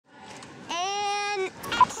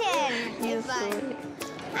Actually.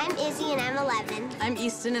 I'm Izzy and I'm 11. I'm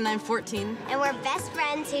Easton and I'm 14. And we're best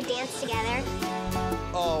friends who dance together.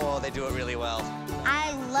 Oh, well, they do it really well.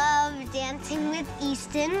 I love dancing with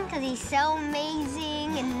Easton because he's so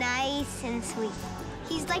amazing and nice and sweet.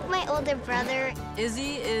 He's like my older brother.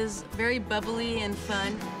 Izzy is very bubbly and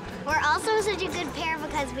fun. We're also such a good pair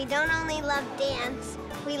because we don't only love dance,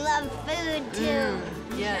 we love food too.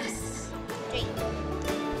 Yes. Great.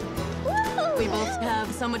 We both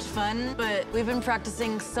have so much fun, but we've been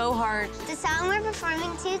practicing so hard. The song we're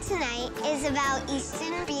performing to tonight is about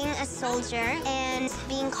Easton being a soldier and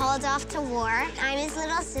being called off to war. I'm his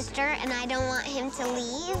little sister and I don't want him to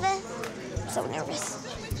leave. I'm so nervous.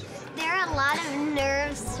 There are a lot of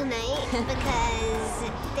nerves tonight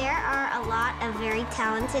because there are a lot of very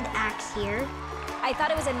talented acts here. I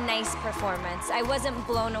thought it was a nice performance. I wasn't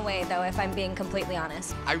blown away, though, if I'm being completely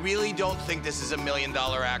honest. I really don't think this is $1 million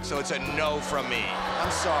act, so it's a no from me.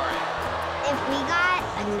 I'm sorry. If we got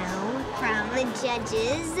a no from the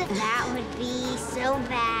judges, that would be so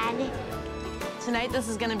bad. Tonight, this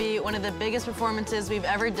is gonna be one of the biggest performances we've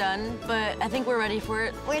ever done, but I think we're ready for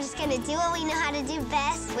it. We're just gonna do what we know how to do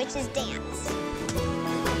best, which is dance.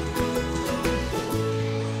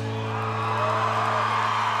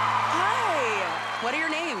 What are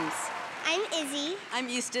your names? I'm Izzy. I'm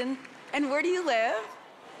Easton. And where do you live?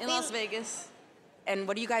 In Las Vegas. And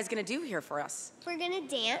what are you guys gonna do here for us? We're gonna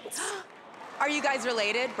dance. Are you guys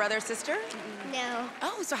related, brother, sister? No.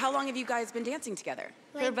 Oh, so how long have you guys been dancing together?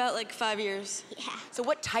 For about like 5 years. Yeah. So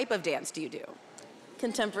what type of dance do you do?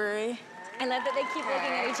 Contemporary. I love that they keep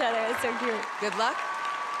looking at each other. It's so cute. Good luck.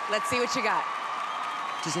 Let's see what you got.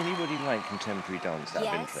 Does anybody like contemporary dance out of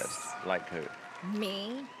Yes. interest? Like who?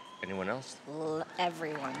 Me, Anyone else?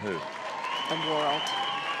 everyone. Who? The world.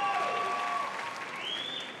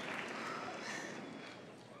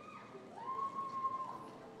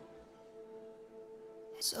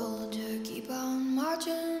 Soldier, keep on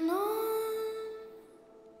marching on.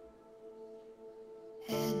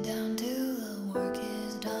 Head down till the work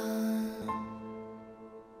is done.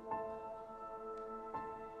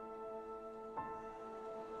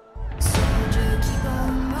 Soldier, keep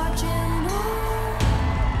on marching on.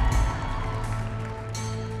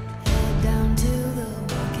 Head down till the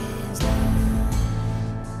work is done.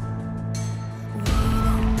 Waiting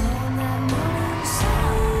on that morning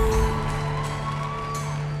sun.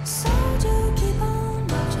 Soldier, keep on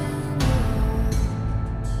marching on.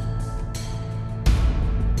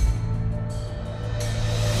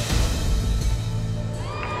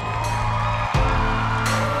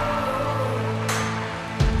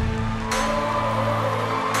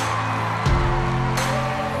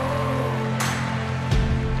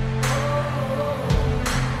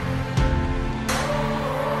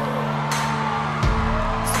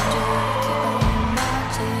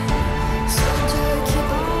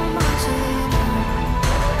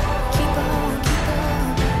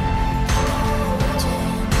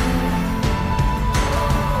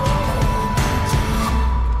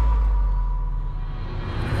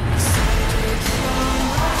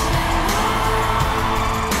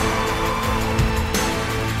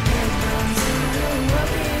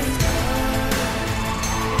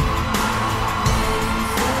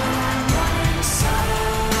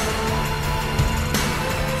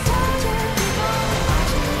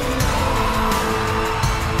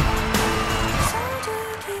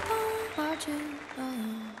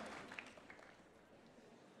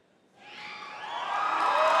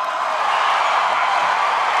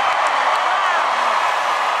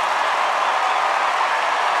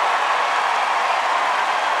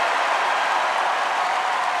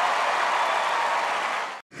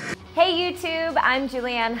 Hey YouTube, I'm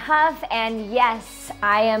Julianne Hough, and yes,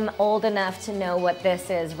 I am old enough to know what this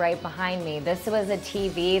is right behind me. This was a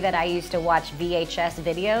TV that I used to watch VHS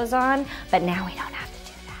videos on, but now we don't have to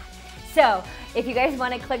do that. So, if you guys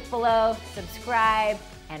want to click below, subscribe,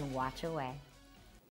 and watch away.